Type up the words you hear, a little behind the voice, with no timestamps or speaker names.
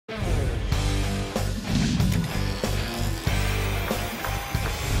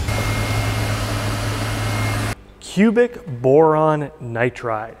cubic boron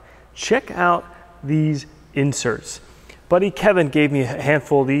nitride. Check out these inserts. Buddy Kevin gave me a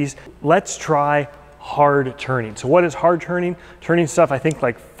handful of these. Let's try hard turning. So what is hard turning? Turning stuff, I think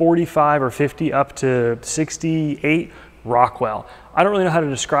like 45 or 50 up to 68 Rockwell. I don't really know how to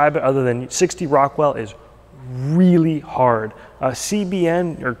describe it other than 60 Rockwell is really hard.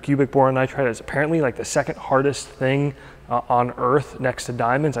 CBN, or cubic boron nitride, is apparently like the second hardest thing on Earth next to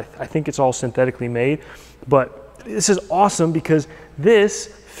diamonds. I think it's all synthetically made, but this is awesome because this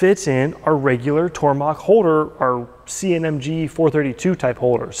fits in our regular Tormach holder, our CNMG 432 type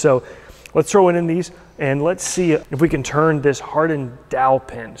holder. So let's throw it in these and let's see if we can turn this hardened dowel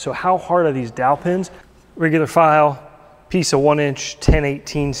pin. So how hard are these dowel pins? Regular file, piece of 1-inch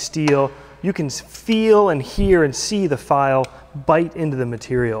 1018 steel. You can feel and hear and see the file bite into the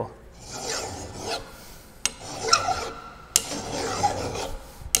material.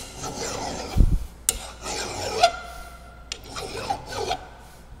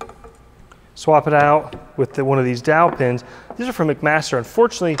 Swap it out with one of these dowel pins. These are from McMaster.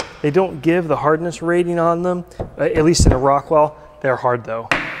 Unfortunately, they don't give the hardness rating on them, at least in a Rockwell. They're hard though.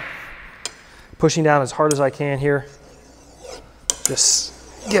 Pushing down as hard as I can here.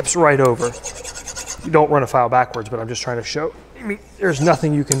 Just skips right over. You don't run a file backwards, but I'm just trying to show. I mean, there's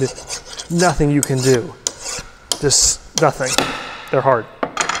nothing you can do. Nothing you can do. Just nothing. They're hard.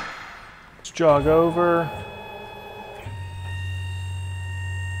 Let's jog over.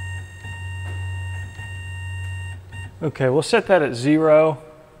 Okay, we'll set that at 0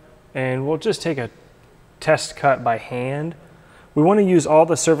 and we'll just take a test cut by hand. We want to use all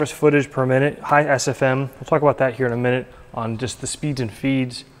the surface footage per minute, high SFM. We'll talk about that here in a minute on just the speeds and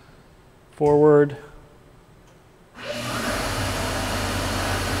feeds. Forward.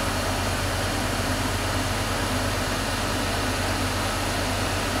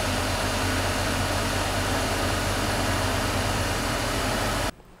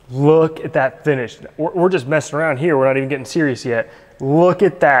 Look at that finish. We're just messing around here. We're not even getting serious yet. Look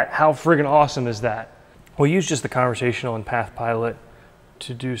at that. How friggin' awesome is that? We'll use just the conversational and path pilot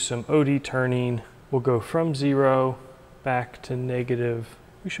to do some OD turning. We'll go from 0 back to negative.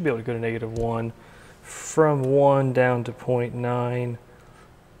 We should be able to go to -1. From 1 down to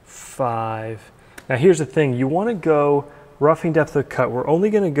 0.95. Now here's the thing. You want to go roughing depth of cut. We're only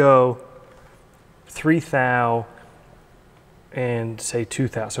going to go 3 thou and say 2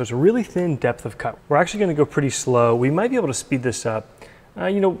 thou. So it's a really thin depth of cut. We're actually going to go pretty slow. We might be able to speed this up.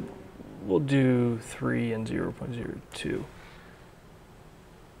 You know, we'll do 3 and 0.02.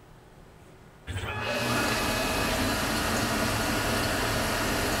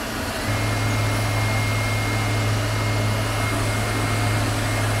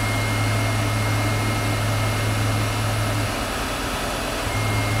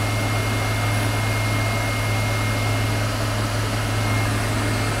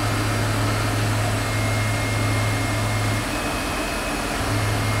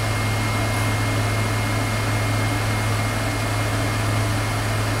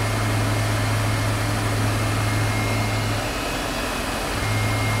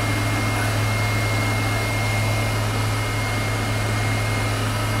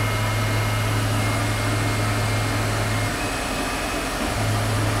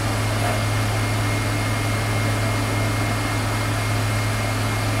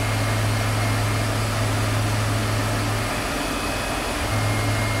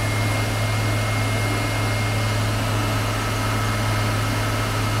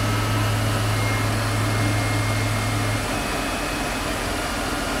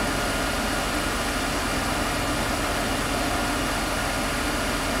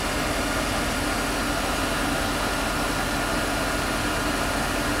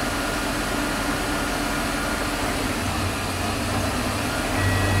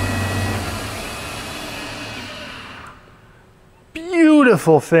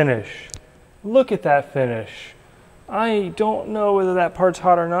 Beautiful finish. Look at that finish. I don't know whether that part's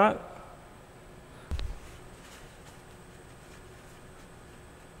hot or not.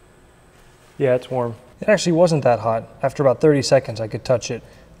 Yeah, it's warm. It actually wasn't that hot. After about 30 seconds, I could touch it.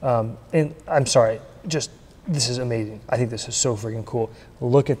 And I'm sorry, just, this is amazing. I think this is so freaking cool.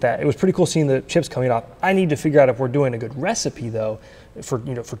 Look at that. It was pretty cool seeing the chips coming off. I need to figure out if we're doing a good recipe though, for,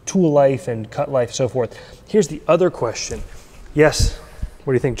 you know, for tool life and cut life, so forth. Here's the other question. Yes.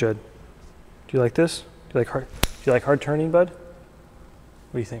 What do you think, Judd? Do you like this? Do you like hard turning, bud?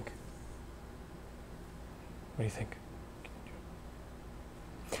 What do you think? What do you think?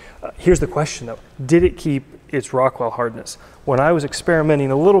 Here's the question though. Did it keep its Rockwell hardness? When I was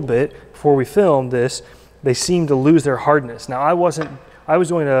experimenting a little bit before we filmed this, they seemed to lose their hardness. Now I wasn't I was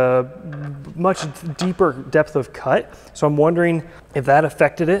doing a much deeper depth of cut, so I'm wondering if that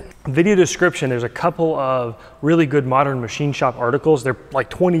affected it. Video description, there's a couple of really good modern machine shop articles. They're like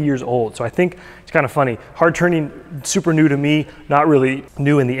 20 years old, so I think it's kind of funny. Hard turning, super new to me, not really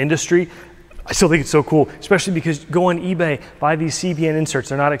new in the industry. I still think it's so cool, especially because go on eBay, buy these CBN inserts.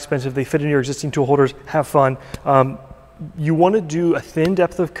 They're not expensive. They fit in your existing tool holders. Have fun. You want to do a thin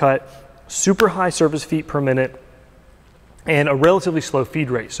depth of cut, super high surface feet per minute, and a relatively slow feed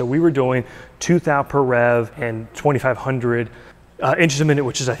rate. So we were doing 2,000 per rev and 2,500 inches a minute,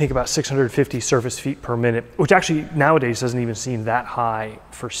 which is I think about 650 surface feet per minute, which actually nowadays doesn't even seem that high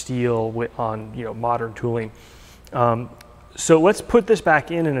for steel on modern tooling. So let's put this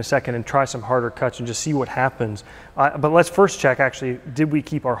back in a second and try some harder cuts and just see what happens. But let's first check, actually, did we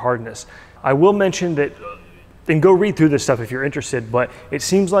keep our hardness? I will mention that, and go read through this stuff if you're interested, but it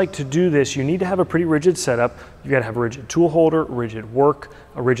seems like to do this, you need to have a pretty rigid setup. You gotta have a rigid tool holder, rigid work,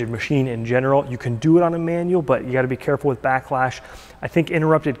 a rigid machine in general. You can do it on a manual, but you gotta be careful with backlash. I think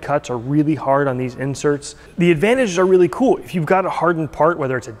interrupted cuts are really hard on these inserts. The advantages are really cool. If you've got a hardened part,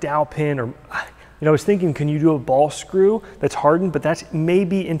 whether it's a dowel pin or, I was thinking, can you do a ball screw that's hardened, but that's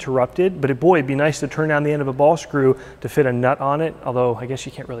maybe interrupted, but boy, it'd be nice to turn down the end of a ball screw to fit a nut on it, although I guess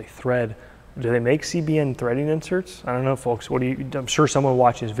you can't really thread. Do they make CBN threading inserts? I don't know, folks. I'm sure someone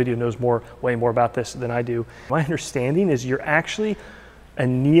watching this video knows way more about this than I do. My understanding is you're actually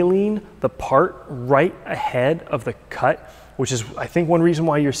annealing the part right ahead of the cut, which is, I think, one reason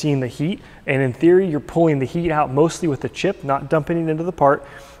why you're seeing the heat. And in theory, you're pulling the heat out mostly with the chip, not dumping it into the part.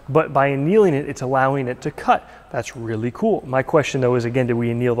 But by annealing it, it's allowing it to cut. That's really cool. My question though is, again, did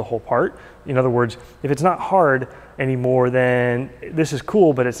we anneal the whole part? In other words, if it's not hard anymore, then this is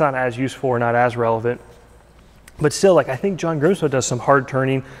cool, but it's not as useful or not as relevant. But still, I think John Grimsmo does some hard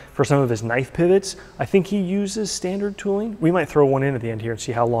turning for some of his knife pivots. I think he uses standard tooling. We might throw one in at the end here and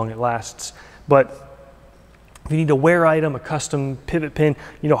see how long it lasts. But if you need a wear item, a custom pivot pin,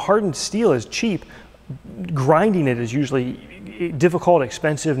 hardened steel is cheap. Grinding it is usually difficult,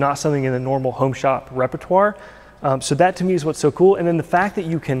 expensive, not something in the normal home shop repertoire. So that to me is what's so cool. And then the fact that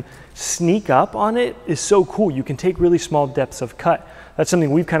you can sneak up on it is so cool. You can take really small depths of cut. That's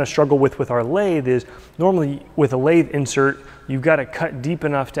something we've kind of struggled with our lathe. Is normally with a lathe insert, you've got to cut deep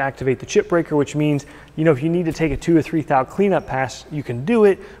enough to activate the chip breaker, which means, if you need to take a 2,000 or 3,000 cleanup pass, you can do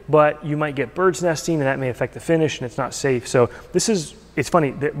it, but you might get bird's nesting and that may affect the finish and it's not safe. So it's funny,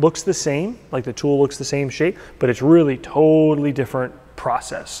 it looks the same, like the tool looks the same shape, but it's really totally different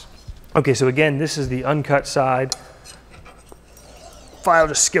process. Okay, so again, this is the uncut side. File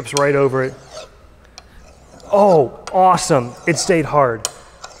just skips right over it. Oh, awesome, it stayed hard.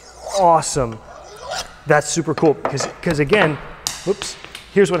 Awesome, that's super cool, because again, whoops,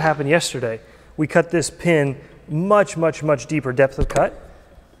 here's what happened yesterday. We cut this pin much deeper depth of cut.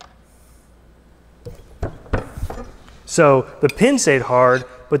 So the pin stayed hard,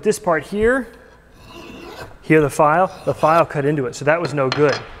 but this part here, the file cut into it. So that was no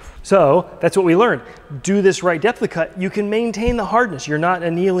good. So that's what we learned. Do this right depth of cut, you can maintain the hardness. You're not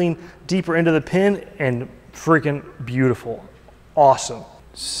annealing deeper into the pin, and freaking beautiful. Awesome.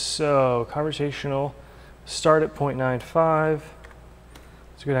 So conversational, start at 0.95.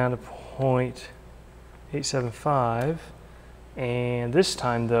 Let's go down to 0.875. And this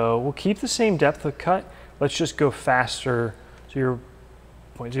time though, we'll keep the same depth of cut. Let's just go faster.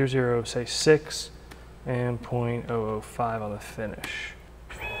 0.00, say 6, and 0.005 on the finish.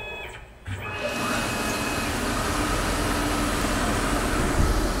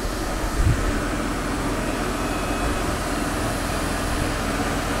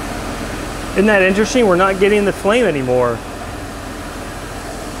 Isn't that interesting? We're not getting the flame anymore.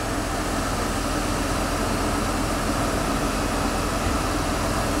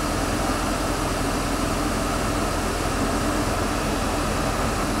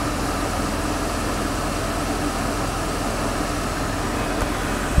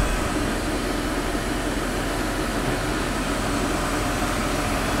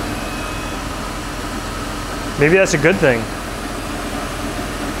 Maybe that's a good thing.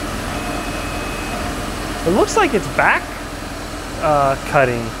 It looks like it's back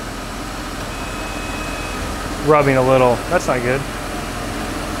cutting, rubbing a little. That's not good.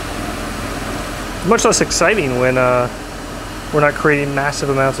 Much less exciting when we're not creating massive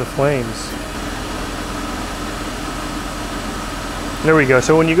amounts of flames. There we go.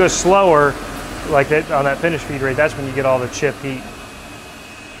 So when you go slower, like that on that finish feed rate, that's when you get all the chip heat.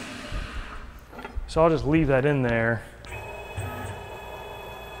 So I'll just leave that in there.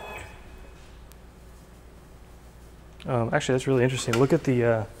 Actually, that's really interesting. Look at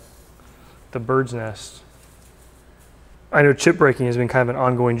the bird's nest. I know chip breaking has been kind of an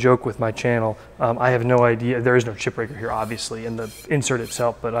ongoing joke with my channel. I have no idea, there is no chip breaker here obviously in the insert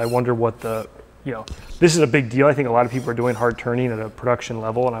itself, but I wonder what the, this is a big deal. I think a lot of people are doing hard turning at a production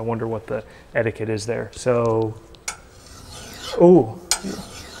level, and I wonder what the etiquette is there. So, oh,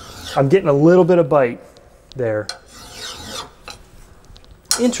 I'm getting a little bit of bite there.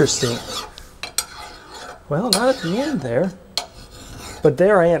 Interesting. Well, not at the end there, but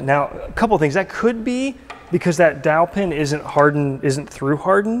there I am. Now, a couple of things. That could be because that dowel pin isn't hardened, isn't through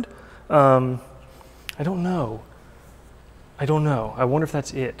hardened. I don't know. I wonder if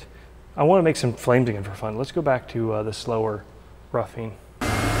that's it. I want to make some flames again for fun. Let's go back to the slower roughing.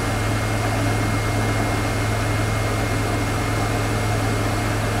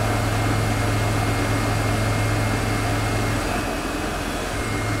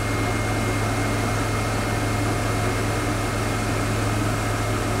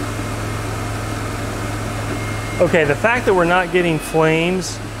 Okay, the fact that we're not getting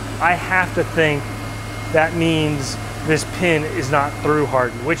flames, I have to think that means this pin is not through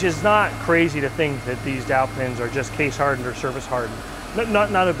hardened, which is not crazy to think that these dowel pins are just case hardened or surface hardened.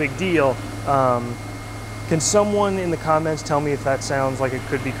 Not a big deal. Can someone in the comments tell me if that sounds like it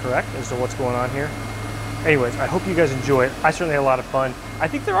could be correct as to what's going on here? Anyways, I hope you guys enjoy it. I certainly had a lot of fun. I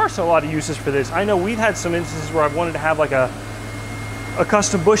think there are a lot of uses for this. I know we've had some instances where I've wanted to have like a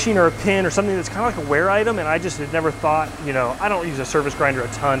custom bushing or a pin or something that's kind of like a wear item, and I just had never thought, I don't use a surface grinder a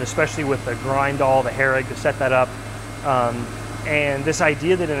ton, especially with the grind all, the hair egg to set that up. And this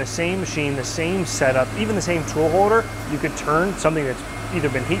idea that in the same machine, the same setup, even the same tool holder, you could turn something that's either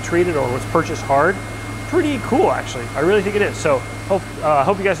been heat treated or was purchased hard. Pretty cool, actually. I really think it is. So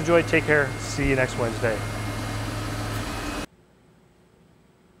hope you guys enjoyed. Take care. See you next Wednesday.